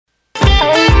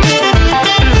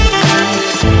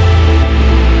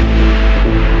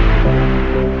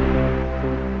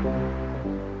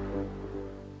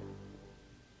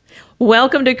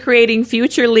Welcome to Creating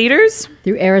Future Leaders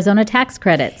through Arizona Tax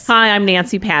Credits. Hi, I'm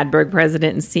Nancy Padberg,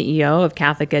 President and CEO of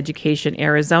Catholic Education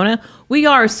Arizona. We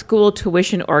are a school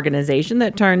tuition organization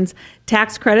that turns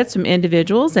tax credits from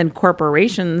individuals and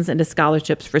corporations into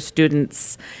scholarships for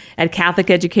students. At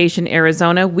Catholic Education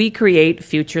Arizona, we create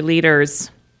future leaders.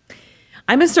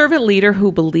 I'm a servant leader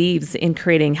who believes in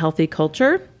creating healthy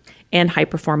culture and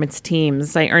high-performance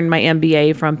teams. I earned my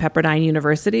MBA from Pepperdine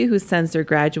University, who sends their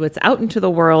graduates out into the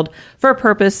world for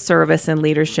purpose, service, and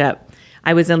leadership.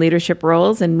 I was in leadership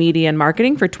roles in media and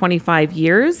marketing for 25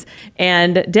 years.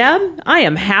 And Deb, I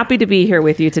am happy to be here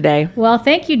with you today. Well,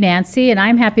 thank you, Nancy, and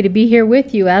I'm happy to be here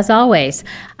with you as always.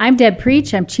 I'm Deb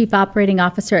Preach. I'm Chief Operating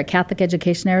Officer at Catholic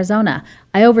Education Arizona.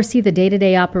 I oversee the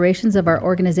day-to-day operations of our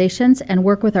organizations and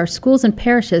work with our schools and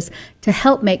parishes to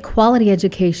help make quality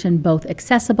education both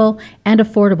accessible and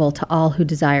affordable to all who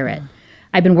desire it.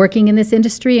 I've been working in this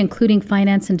industry, including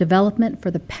finance and development,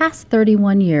 for the past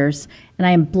 31 years, and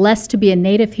I am blessed to be a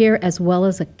native here as well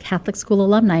as a Catholic school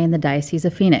alumni in the Diocese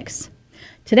of Phoenix.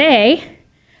 Today,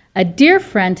 a dear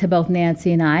friend to both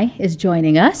Nancy and I is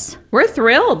joining us. We're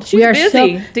thrilled. She's busy to get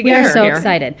her here. We are so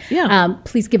excited. Yeah.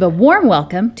 Please give a warm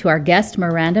welcome to our guest,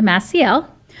 Miranda Maciel.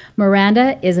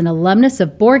 Miranda is an alumnus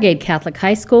of Bourgade Catholic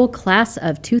High School, class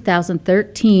of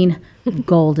 2013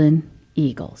 Golden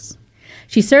Eagles.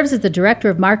 She serves as the Director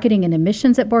of Marketing and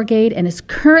Admissions at Bourgade and is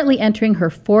currently entering her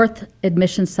fourth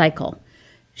admission cycle.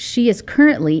 She is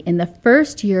currently in the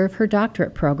first year of her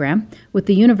doctorate program with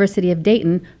the University of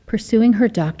Dayton, pursuing her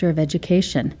Doctor of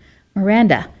Education.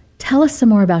 Miranda, tell us some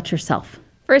more about yourself.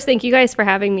 First, thank you guys for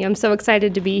having me. I'm so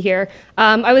excited to be here.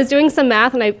 I was doing some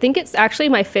math, and I think it's actually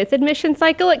my fifth admission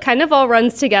cycle. It kind of all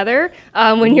runs together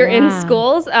when you're in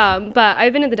schools. But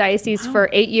I've been in the diocese for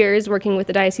 8 years, working with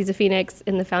the Diocese of Phoenix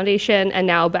in the foundation, and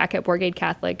now back at Bourgade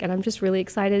Catholic. And I'm just really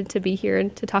excited to be here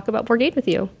and to talk about Bourgade with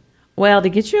you. Well, to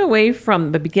get you away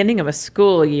from the beginning of a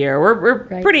school year, we're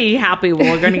pretty happy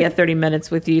we're going to get 30 minutes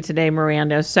with you today,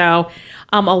 Miranda. So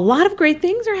a lot of great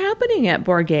things are happening at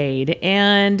Bourgade.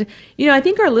 And, I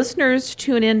think our listeners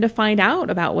tune in to find out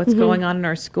about what's going on in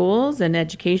our schools and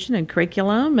education and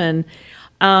curriculum and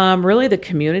really the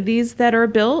communities that are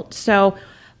built. So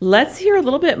let's hear a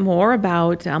little bit more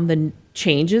about the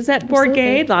changes at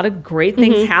Bourgade. A lot of great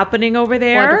things happening over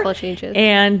there. Wonderful changes.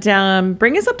 And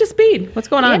bring us up to speed. What's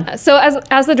going on? Yeah. So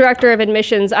as the Director of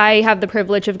Admissions, I have the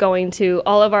privilege of going to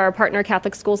all of our partner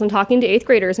Catholic schools and talking to 8th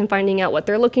graders and finding out what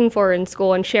they're looking for in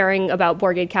school and sharing about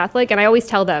Bourgade Catholic. And I always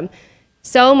tell them,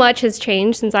 so much has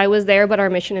changed since I was there, but our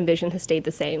mission and vision has stayed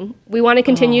the same. We want to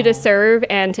continue to serve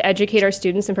and to educate our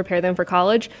students and prepare them for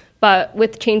college. But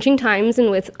with changing times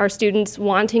and with our students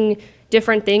wanting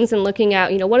different things and looking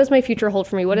at, what does my future hold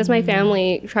for me? What is my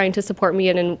family trying to support me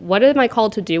in? And what am I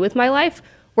called to do with my life?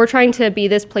 We're trying to be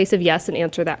this place of yes and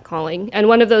answer that calling. And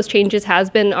one of those changes has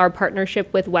been our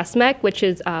partnership with WestMech, which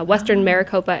is Western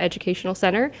Maricopa Educational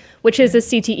Center, which is a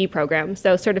CTE program,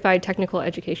 so Certified Technical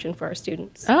Education for our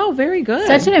students. Oh, very good.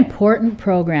 Such an important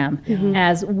program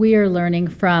as we are learning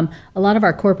from a lot of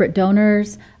our corporate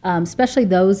donors, especially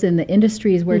those in the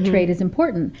industries where trade is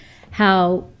important,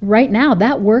 how right now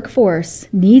that workforce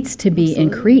needs to be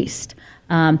increased.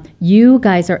 You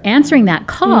guys are answering that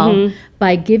call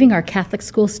by giving our Catholic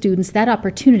school students that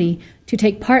opportunity to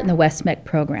take part in the WestMech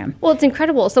program. Well, it's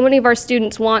incredible. So many of our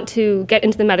students want to get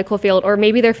into the medical field, or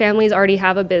maybe their families already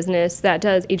have a business that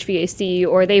does HVAC,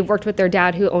 or they've worked with their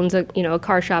dad who owns a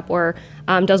car shop or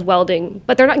does welding,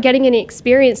 but they're not getting any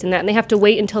experience in that, and they have to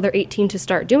wait until they're 18 to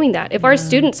start doing that. If our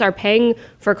students are paying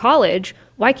for college,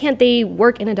 why can't they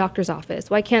work in a doctor's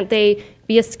office? Why can't they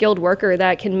be a skilled worker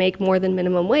that can make more than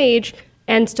minimum wage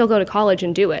and still go to college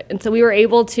and do it? And so we were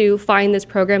able to find this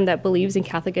program that believes in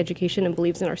Catholic education and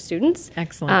believes in our students.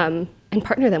 Excellent. And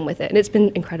partner them with it. And it's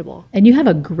been incredible. And you have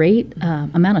a great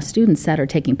amount of students that are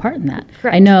taking part in that.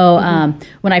 Correct. I know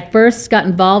when I first got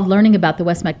involved learning about the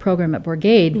WestMech program at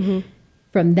Bourgade,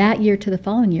 from that year to the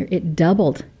following year, it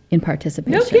doubled in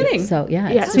participation. No kidding. So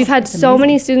Yes, we've had so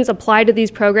many students apply to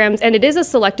these programs, and it is a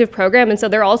selective program, and so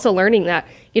they're also learning that,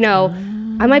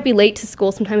 I might be late to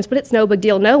school sometimes, but it's no big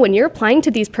deal. No, when you're applying to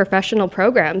these professional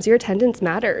programs, your attendance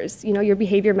matters. Your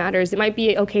behavior matters. It might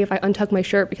be okay if I untuck my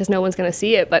shirt because no one's going to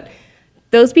see it, but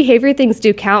those behavior things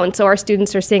do count. And so our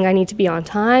students are saying, I need to be on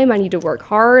time, I need to work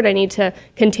hard, I need to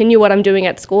continue what I'm doing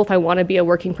at school if I want to be a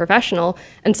working professional.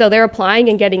 And so they're applying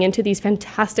and getting into these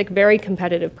fantastic, very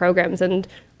competitive programs and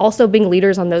also being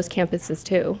leaders on those campuses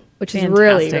too, which is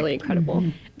really, really incredible.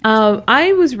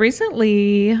 I was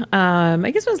recently,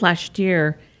 I guess it was last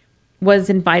year, was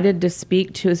invited to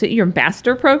speak to, is it your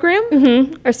ambassador program?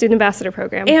 Our student ambassador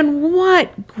program. And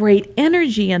what great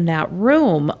energy in that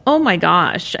room. Oh my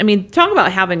gosh. I mean, talk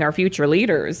about having our future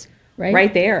leaders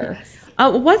right there. Yes.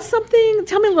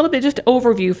 Tell me a little bit, just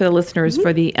overview for the listeners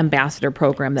for the ambassador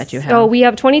program that you have. So we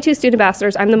have 22 student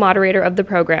ambassadors. I'm the moderator of the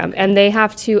program, and they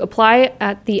have to apply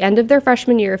at the end of their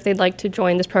freshman year if they'd like to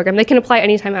join this program. They can apply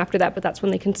anytime after that, but that's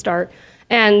when they can start.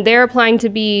 And they're applying to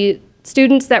be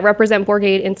students that represent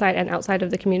Bourgade inside and outside of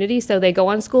the community. So they go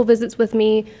on school visits with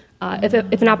me. If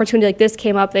an opportunity like this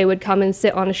came up, they would come and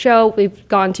sit on a show. We've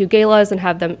gone to galas and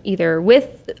have them either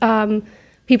with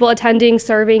people attending,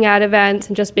 serving at events,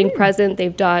 and just being present.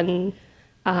 They've done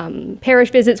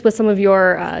parish visits with some of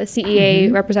your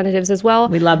CEA representatives as well.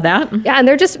 We love that. Yeah, and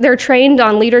they're trained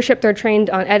on leadership, they're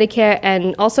trained on etiquette,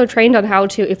 and also trained on how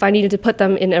to, if I needed to put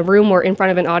them in a room or in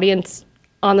front of an audience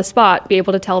on the spot, be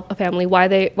able to tell a family why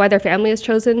their family has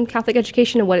chosen Catholic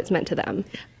education and what it's meant to them.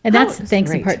 And that's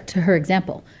thanks in part to her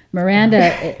example.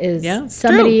 Miranda is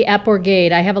somebody at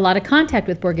Bourgade. I have a lot of contact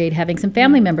with Bourgade, having some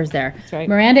family members there. That's right.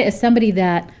 Miranda is somebody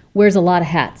that wears a lot of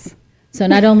hats. So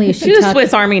not only is she She's a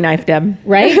Swiss Army knife, Deb.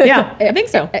 Right? Yeah, I think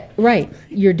so. Right.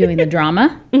 You're doing the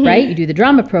drama, right? You do the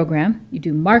drama program. You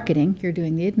do marketing. You're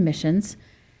doing the admissions.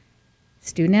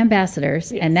 Student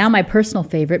ambassadors, and now my personal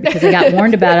favorite, because I got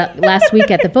warned about it last week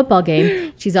at the football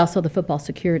game, she's also the football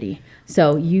security.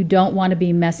 So you don't want to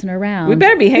be messing around. We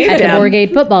better behave at the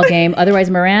Bourgade football game,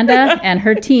 otherwise Miranda and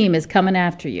her team is coming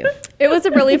after you. It was a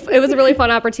really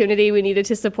fun opportunity. We needed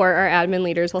to support our admin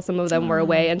leaders while some of them were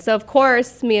away, and so of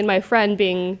course, me and my friend,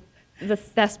 being the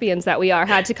thespians that we are,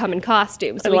 had to come in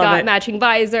costume. So we got matching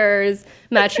visors,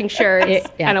 matching shirts,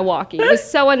 and a walkie. It was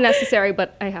so unnecessary,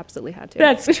 but I absolutely had to.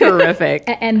 That's terrific.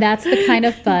 And that's the kind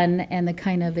of fun and the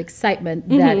kind of excitement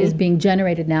that is being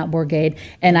generated now at Bourgade.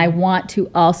 And I want to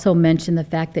also mention the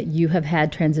fact that you have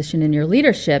had transition in your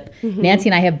leadership. Nancy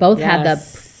and I have both had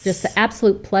just the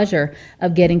absolute pleasure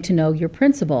of getting to know your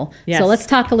principal. Yes. So let's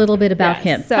talk a little bit about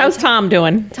him. So how's Tom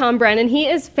doing? Tom Brennan, he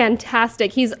is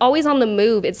fantastic. He's always on the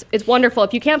move. It's wonderful.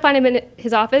 If you can't find him in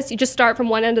his office, you just start from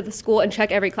one end of the school and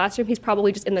check every classroom. He's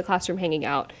probably just in the classroom hanging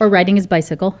out. Or riding his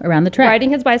bicycle around the track.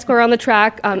 Riding his bicycle around the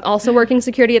track, also working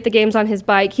security at the games on his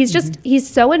bike. He's just, he's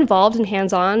so involved and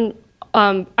hands-on.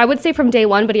 I would say from day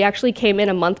one, but he actually came in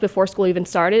a month before school even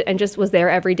started and just was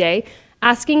there every day,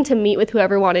 asking to meet with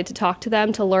whoever wanted to talk to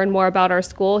them, to learn more about our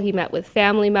school. He met with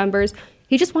family members.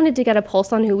 He just wanted to get a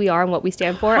pulse on who we are and what we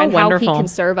stand for and wonderful. how he can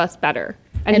serve us better.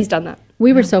 And he's done that.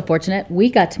 We were so fortunate.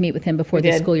 We got to meet with him before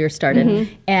the school year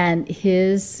started. And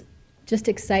his just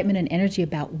excitement and energy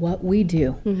about what we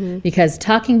do. Because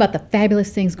talking about the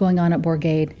fabulous things going on at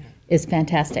Bourgade is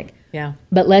fantastic. Yeah.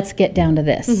 But let's get down to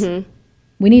this.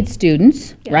 We need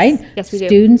students, right? Yes, we do.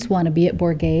 Students want to be at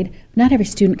Bourgade. Not every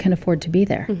student can afford to be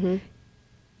there.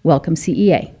 Welcome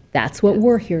CEA. That's what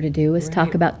we're here to do, is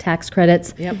talk about tax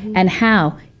credits and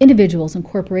how individuals and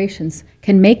corporations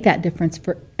can make that difference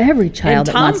for every child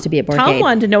that wants to be at Bourgade. Tom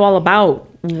wanted to know all about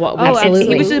what we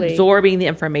absolutely. He was just absorbing the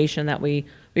information that we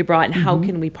brought, and how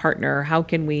can we partner, how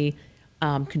can we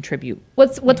contribute.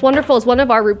 What's wonderful is one of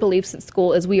our root beliefs at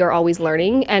school is we are always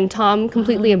learning, and Tom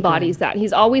completely embodies that.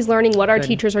 He's always learning what our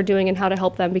teachers are doing and how to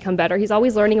help them become better. He's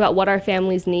always learning about what our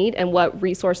families need and what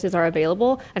resources are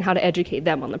available and how to educate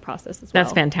them on the process as well.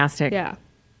 That's fantastic. Yeah.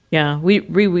 Yeah, we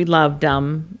loved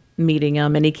meeting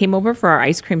him, and he came over for our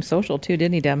ice cream social too,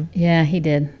 didn't he, Deb? Yeah, he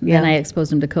did. Then I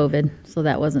exposed him to COVID, so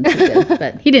that wasn't too good.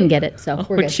 But he didn't get it, so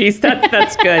we're good. Jeez,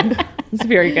 that's good. It's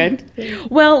very good.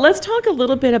 Well, let's talk a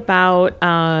little bit about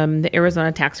the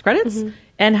Arizona tax credits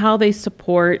and how they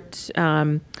support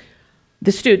the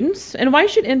students, and why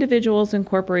should individuals and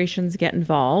corporations get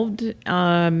involved,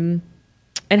 and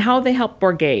how they help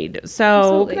Bourgade.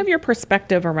 So kind of your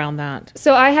perspective around that.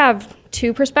 So I have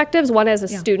two perspectives. One as a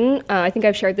student. I think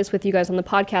I've shared this with you guys on the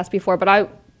podcast before, but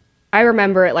I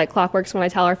remember it like clockworks when I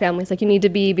tell our families, like, you need to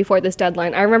be before this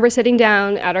deadline. I remember sitting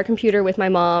down at our computer with my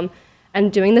mom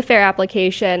and doing the FAIR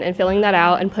application and filling that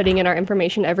out and putting in our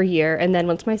information every year. And then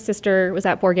once my sister was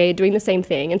at Bourgade, doing the same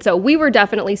thing. And so we were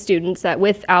definitely students that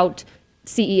without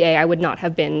CEA, I would not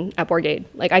have been at Bourgade.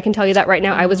 Like, I can tell you that right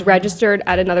now. I was registered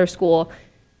at another school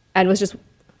and was just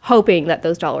hoping that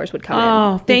those dollars would come in.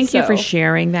 Oh, thank you for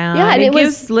sharing that. Yeah, and it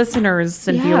gives listeners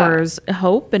and viewers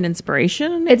hope and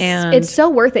inspiration. It's so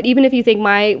worth it. Even if you think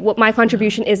my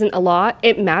contribution isn't a lot,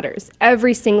 it matters.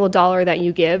 Every single dollar that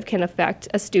you give can affect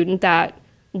a student that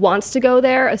wants to go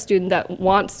there, a student that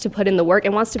wants to put in the work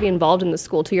and wants to be involved in the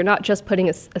school too. You're not just putting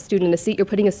a student in a seat, you're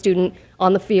putting a student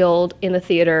on the field, in the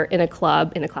theater, in a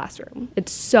club, in a classroom.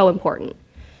 It's so important.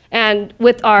 And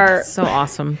with our So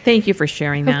awesome. Thank you for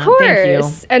sharing that. Of course.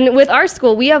 Thank you. And with our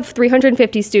school, we have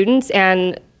 350 students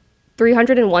and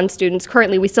 301 students.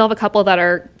 Currently, we still have a couple that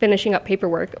are finishing up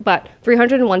paperwork, but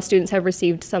 301 students have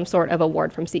received some sort of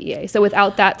award from CEA. So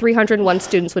without that, 301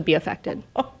 students would be affected.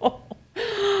 Wow.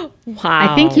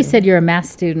 I think you said you're a math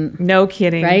student, No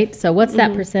kidding. right? So what's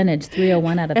that percentage?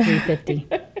 301 out of 350,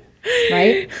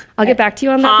 right? I'll get back to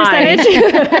you on that Hi.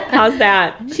 percentage. How's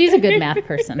that? She's a good math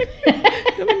person.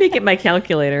 Let me get my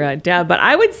calculator, Deb. But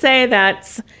I would say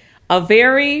that's about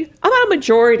a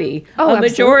majority. Oh, a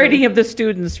majority absolutely. of the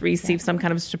students receive some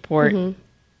kind of support. And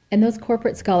those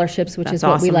corporate scholarships, which That's is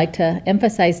what we awesome. like to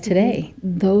emphasize today,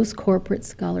 those corporate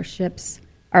scholarships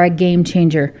are a game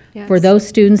changer for Yes. those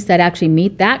students that actually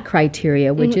meet that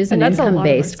criteria, which is an And that's a lot of our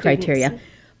income-based students. criteria.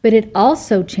 But it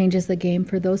also changes the game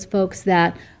for those folks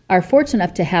that are fortunate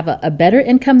enough to have a better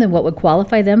income than what would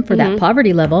qualify them for that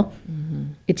poverty level.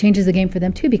 It changes the game for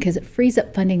them too, because it frees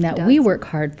up funding that we work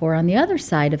hard for on the other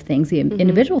side of things, the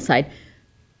individual side,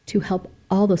 to help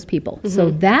all those people. So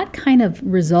that kind of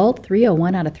result,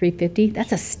 301 out of 350,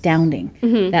 that's astounding.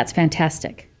 That's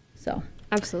fantastic. So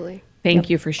Absolutely. Thank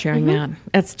you for sharing that.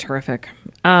 That's terrific.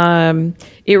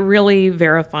 It really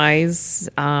verifies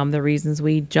the reasons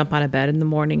we jump out of bed in the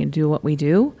morning and do what we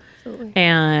do,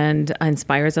 and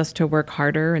inspires us to work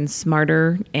harder and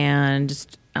smarter. And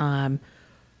just,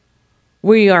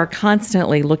 we are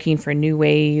constantly looking for new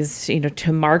ways,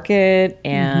 to market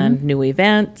and new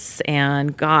events,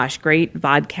 and gosh, great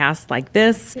vodcasts like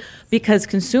this, because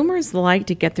consumers like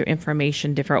to get their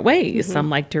information different ways. Some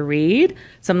like to read,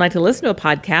 some like to listen to a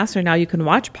podcast, or now you can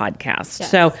watch podcasts. Yes.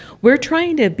 So we're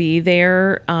trying to be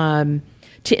there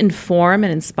to inform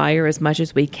and inspire as much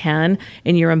as we can,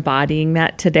 and you're embodying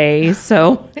that today.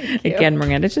 So again,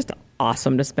 Miranda, it's just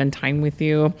awesome to spend time with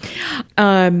you.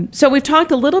 So we've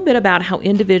talked a little bit about how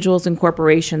individuals and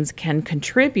corporations can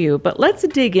contribute, but let's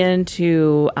dig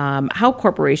into how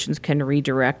corporations can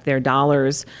redirect their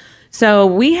dollars. So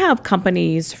we have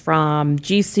companies from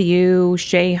GCU,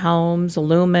 Shea Homes,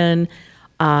 Lumen,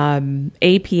 APS,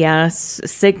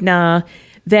 Cigna,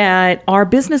 that are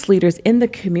business leaders in the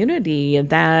community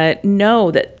that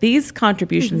know that these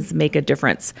contributions make a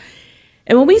difference.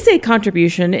 And when we say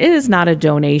contribution, it is not a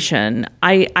donation.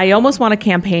 I almost want a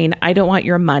campaign. I don't want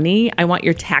your money. I want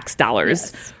your tax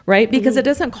dollars, right? Because it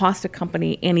doesn't cost a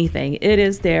company anything. It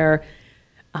is their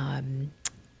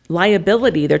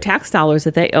liability, their tax dollars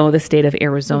that they owe the state of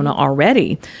Arizona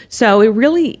already. So it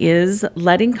really is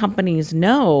letting companies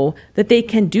know that they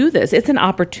can do this. It's an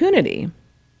opportunity.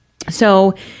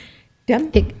 So,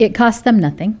 Deb? it costs them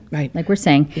nothing. Right. Like we're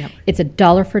saying, Yep. it's a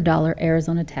dollar for dollar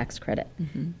Arizona tax credit.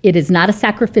 It is not a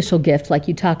sacrificial gift like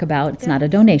you talk about. It's not a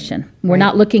donation. We're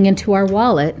not looking into our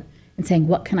wallet and saying,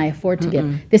 what can I afford to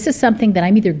give? This is something that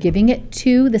I'm either giving it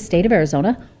to the state of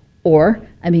Arizona or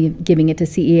I'm giving it to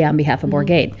CEA on behalf of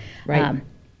Borgade. Right.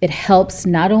 It helps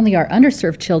not only our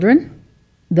underserved children,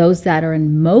 those that are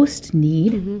in most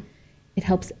need, it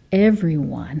helps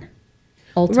everyone.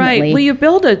 Ultimately, Right.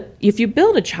 Well, if you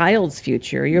build a child's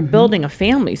future, you're building a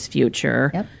family's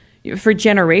future for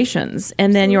generations,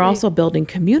 and then you're also building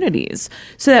communities.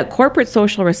 So that corporate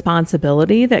social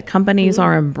responsibility that companies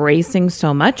are embracing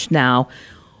so much now,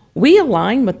 we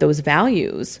align with those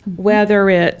values, whether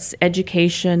it's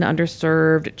education,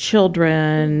 underserved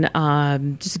children,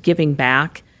 just giving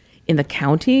back in the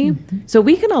county. So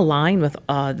we can align with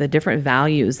the different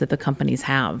values that the companies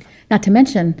have. not to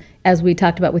mention, as we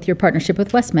talked about with your partnership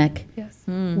with Westmec,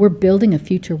 we're building a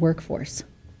future workforce,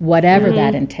 whatever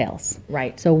that entails.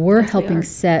 Right. So we're we helping are.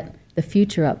 set the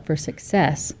future up for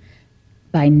success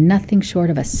by nothing short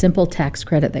of a simple tax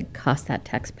credit that costs that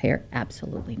taxpayer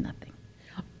absolutely nothing.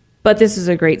 But this is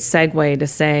a great segue to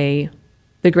say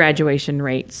the graduation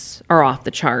rates are off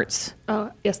the charts.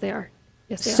 Oh, yes, they are.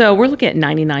 Yes, they are. So we're looking at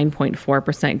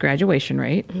 99.4% graduation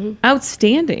rate.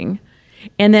 Outstanding.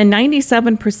 And then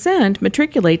 97%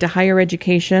 matriculate to higher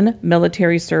education,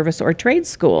 military service, or trade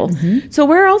school. So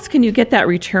where else can you get that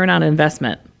return on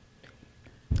investment?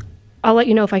 I'll let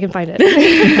you know if I can find it.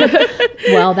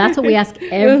 Well, that's what we ask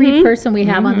every person we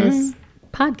have on this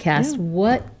podcast.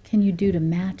 What can you do to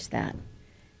match that?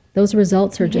 Those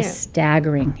results are just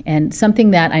staggering, and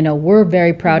something that I know we're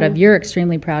very proud of, you're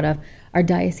extremely proud of, our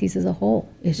diocese as a whole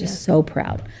is just so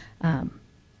proud.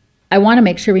 I want to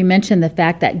make sure we mention the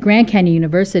fact that Grand Canyon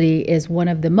University is one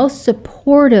of the most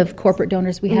supportive corporate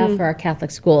donors we have for our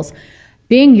Catholic schools.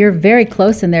 Being you're very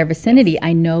close in their vicinity,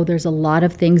 I know there's a lot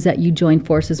of things that you join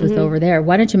forces with over there.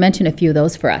 Why don't you mention a few of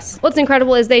those for us? What's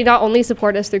incredible is they not only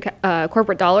support us through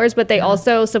corporate dollars, but they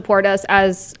also support us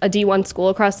as a D1 school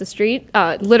across the street.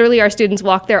 Literally, our students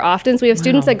walk there often. So we have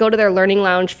students that go to their learning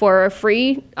lounge for a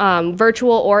free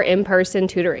virtual or in-person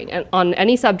tutoring on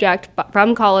any subject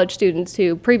from college students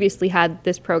who previously had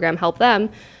this program help them.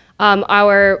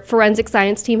 Our forensic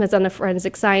science team has done a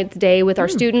forensic science day with our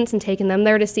students and taken them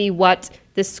there to see what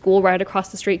this school right across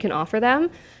the street can offer them.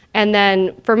 And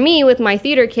then for me, with my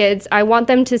theater kids, I want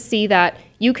them to see that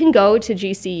you can go to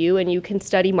GCU and you can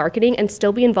study marketing and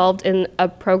still be involved in a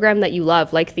program that you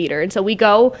love, like theater. And so we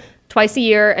go twice a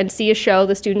year and see a show.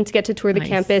 The students get to tour the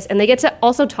campus, and they get to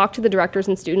also talk to the directors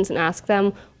and students and ask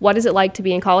them, what is it like to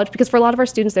be in college? Because for a lot of our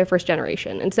students, they're first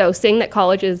generation. And so seeing that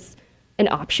college is an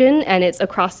option and it's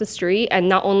across the street, and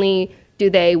not only do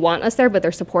they want us there, but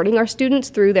they're supporting our students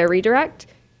through their redirect,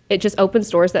 it just opens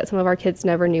doors that some of our kids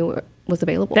never knew was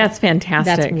available. That's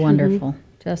fantastic. That's wonderful.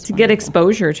 Just to get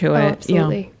exposure to it.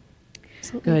 Absolutely.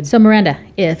 Good. So Miranda,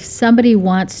 if somebody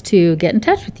wants to get in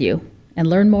touch with you and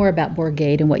learn more about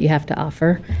Bourgade and what you have to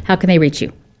offer, how can they reach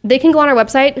you? They can go on our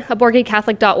website,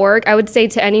 bourgadecatholic.org. I would say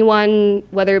to anyone,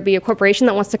 whether it be a corporation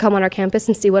that wants to come on our campus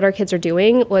and see what our kids are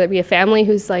doing, whether it be a family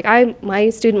who's like,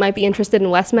 my student might be interested in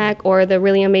Westmec or the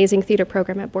really amazing theater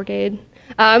program at Bourgade.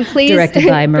 Please. Directed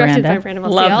by Miranda.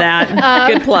 Love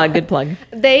that. Good plug. Good plug.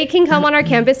 They can come on our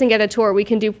campus and get a tour. We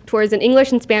can do tours in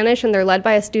English and Spanish, and they're led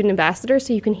by a student ambassador,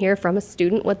 so you can hear from a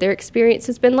student what their experience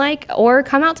has been like, or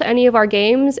come out to any of our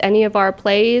games, any of our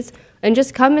plays, and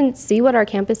just come and see what our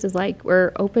campus is like.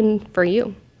 We're open for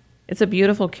you. It's a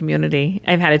beautiful community.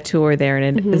 I've had a tour there,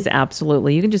 and it is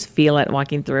absolutely, you can just feel it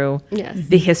walking through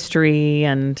the history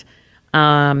and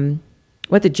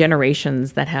what the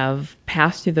generations that have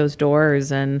passed through those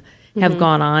doors and have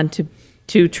gone on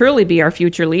to truly be our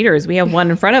future leaders. We have one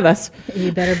in front of us.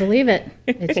 You better believe it.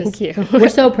 It's Thank you. We're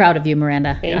so proud of you,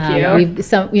 Miranda. Thank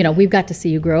you. We've got to see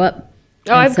you grow up.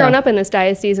 Oh, I've grown up in this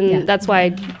diocese, and that's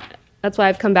why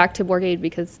I've come back to Bourgade,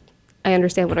 because I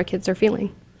understand what our kids are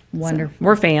feeling. Wonderful.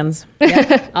 We're fans.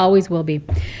 Always will be.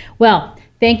 Well,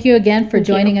 thank you again for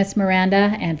joining us,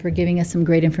 Miranda, and for giving us some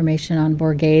great information on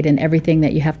Bourgade and everything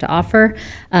that you have to offer.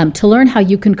 To learn how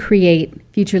you can create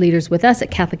future leaders with us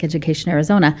at Catholic Education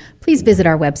Arizona, please visit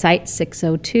our website.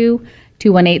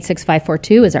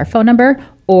 602-218-6542 is our phone number,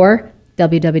 or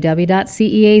www.ceaz.org.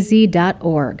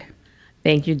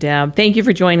 Thank you, Deb. Thank you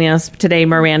for joining us today,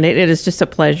 Miranda. It is just a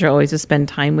pleasure always to spend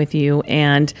time with you.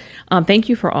 And thank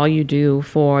you for all you do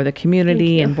for the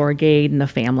community and Bourgade and the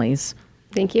families.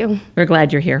 Thank you. We're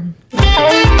glad you're here.